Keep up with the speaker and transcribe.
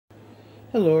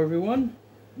Hello everyone,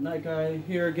 Night Guy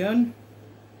here again,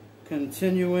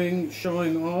 continuing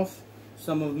showing off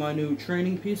some of my new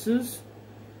training pieces.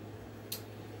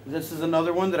 This is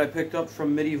another one that I picked up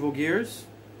from Medieval Gears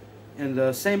in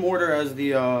the same order as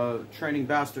the training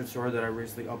bastard sword that I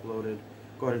recently uploaded.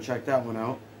 Go ahead and check that one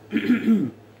out.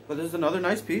 But this is another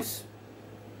nice piece.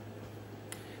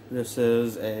 This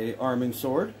is a arming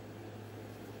sword.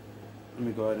 Let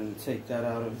me go ahead and take that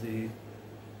out of the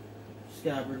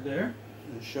scabbard there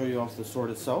and show you off the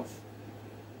sword itself.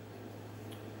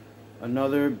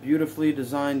 Another beautifully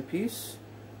designed piece.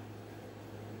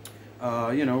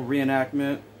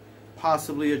 Reenactment,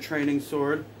 possibly a training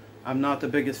sword. I'm not the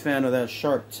biggest fan of that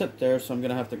sharp tip there, so I'm going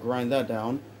to have to grind that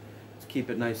down to keep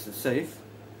it nice and safe.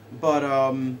 But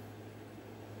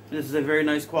this is a very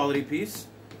nice quality piece.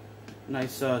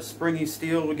 Nice springy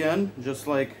steel again, just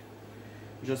like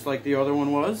the other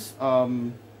one was.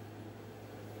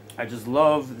 I just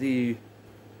love the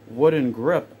wooden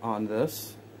grip on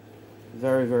this.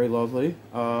 Very, very lovely.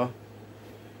 I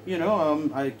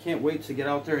can't wait to get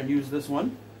out there and use this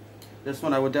one. This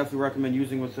one I would definitely recommend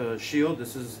using with a shield.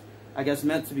 This is, I guess,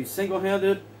 meant to be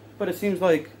single-handed, but it seems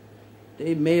like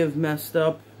they may have messed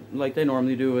up like they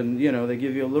normally do, and they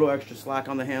give you a little extra slack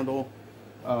on the handle.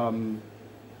 From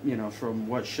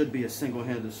what should be a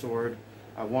single-handed sword.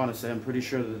 I want to say, I'm pretty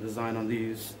sure the design on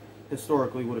these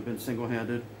historically would have been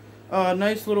single-handed.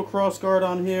 Nice little cross guard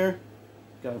on here.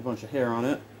 Got a bunch of hair on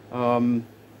it. You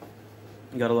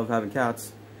gotta love having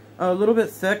cats. A little bit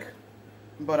thick,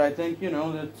 but I think,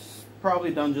 it's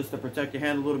probably done just to protect your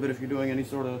hand a little bit if you're doing any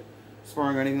sort of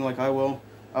sparring or anything like I will.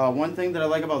 One thing that I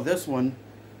like about this one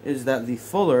is that the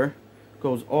fuller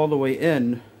goes all the way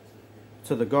in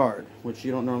to the guard, which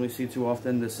you don't normally see too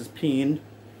often. This is peened,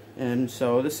 and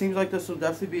so this seems like this will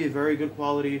definitely be a very good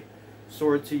quality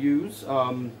sword to use.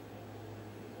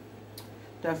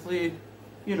 Definitely,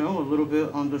 a little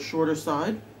bit on the shorter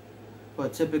side,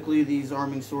 but typically these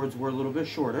arming swords were a little bit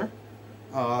shorter.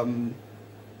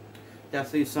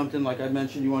 Definitely something, like I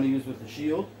mentioned, you want to use with the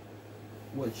shield,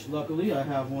 which luckily I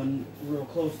have one real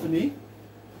close to me.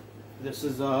 This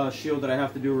is a shield that I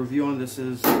have to do a review on. This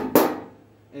is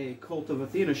a Cult of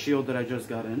Athena shield that I just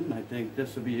got in. I think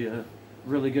this would be a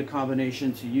really good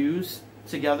combination to use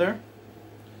together.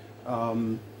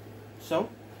 So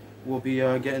we'll be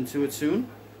getting to it soon.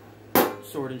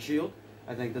 Sword and shield.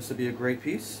 I think this would be a great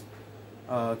piece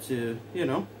to,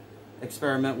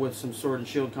 experiment with some sword and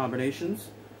shield combinations.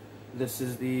 This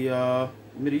is the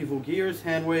Medieval Gears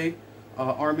Hanwei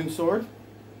arming sword.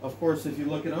 Of course, if you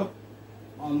look it up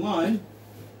online,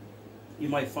 you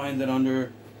might find that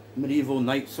under Medieval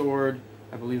Knight Sword,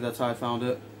 I believe that's how I found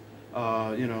it.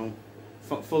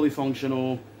 Fully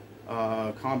functional,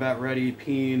 combat ready,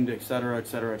 peened, etc.,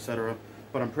 etc., etc.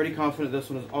 But I'm pretty confident this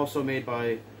one is also made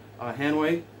by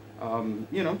Hanwei.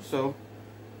 So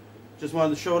just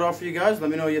wanted to show it off for you guys. Let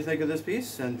me know what you think of this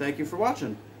piece, and thank you for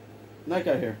watching. Night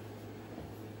Guy here.